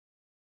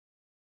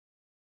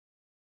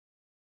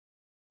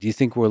Do you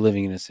think we're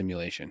living in a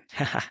simulation?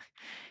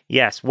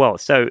 Yes. Well,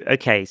 so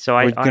okay. So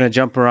We're going to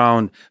jump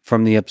around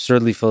from the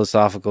absurdly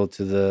philosophical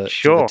to the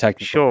sure,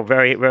 technical. sure.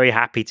 Very, very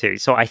happy to.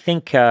 So I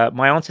think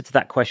my answer to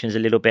that question is a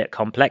little bit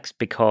complex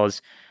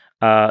because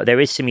there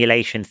is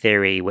simulation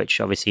theory,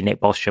 which obviously Nick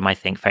Bostrom, I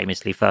think,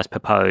 famously first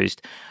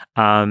proposed,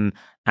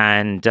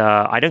 and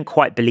I don't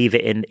quite believe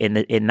it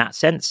in that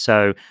sense.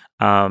 So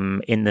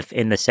in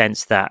the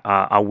sense that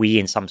are we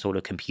in some sort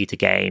of computer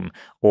game,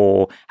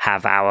 or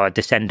have our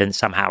descendants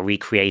somehow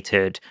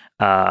recreated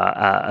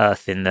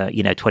Earth in the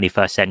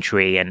 21st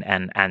century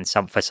and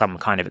some for some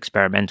kind of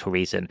experimental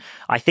reason?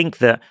 I think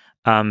that.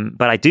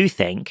 But I do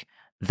think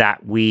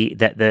that we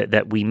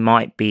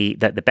might be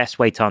that the best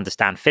way to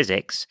understand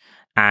physics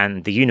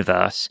and the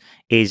universe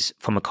is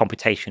from a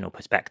computational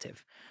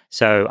perspective.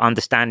 So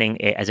understanding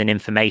it as an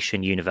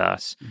information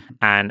universe,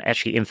 and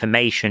actually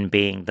information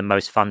being the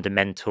most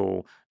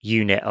fundamental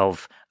unit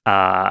of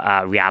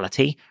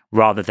reality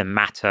rather than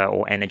matter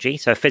or energy.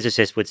 So a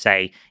physicist would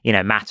say,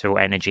 matter or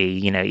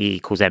energy, E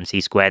equals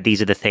mc squared.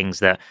 These are the things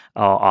that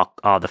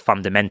are the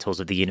fundamentals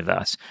of the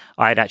universe.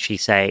 I'd actually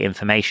say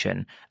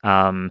information,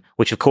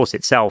 which of course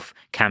itself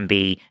can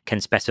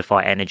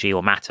specify energy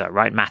or matter,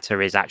 right?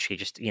 Matter is actually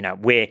just,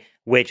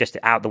 we're just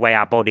out the way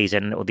our bodies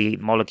or the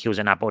molecules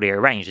in our body are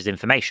arranged as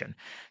information.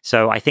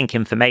 So I think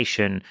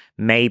information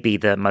may be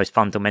the most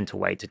fundamental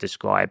way to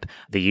describe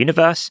the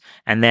universe,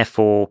 and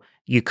therefore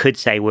you could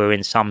say we're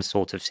in some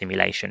sort of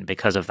simulation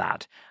because of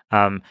that.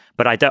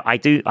 But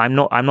I'm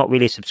not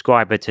really a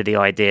subscriber to the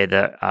idea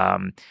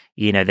that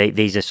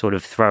these are sort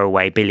of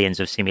throwaway billions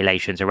of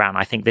simulations around.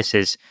 I think this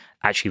is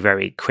actually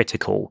very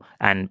critical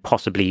and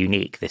possibly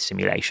unique, this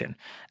simulation.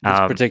 This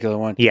particular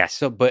one. Yes.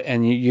 So,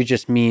 and you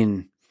just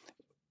mean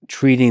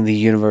treating the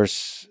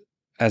universe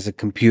as a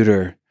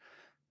computer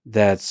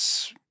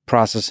that's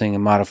processing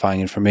and modifying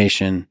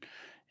information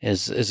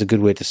is a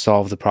good way to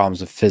solve the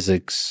problems of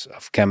physics,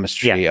 of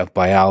chemistry, of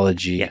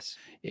biology,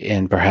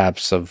 and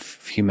perhaps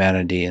of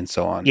humanity and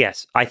so on.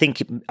 Yes, I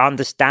think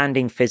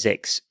understanding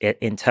physics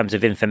in terms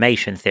of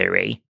information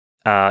theory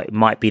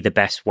might be the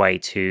best way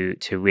to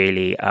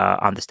really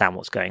understand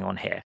what's going on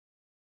here.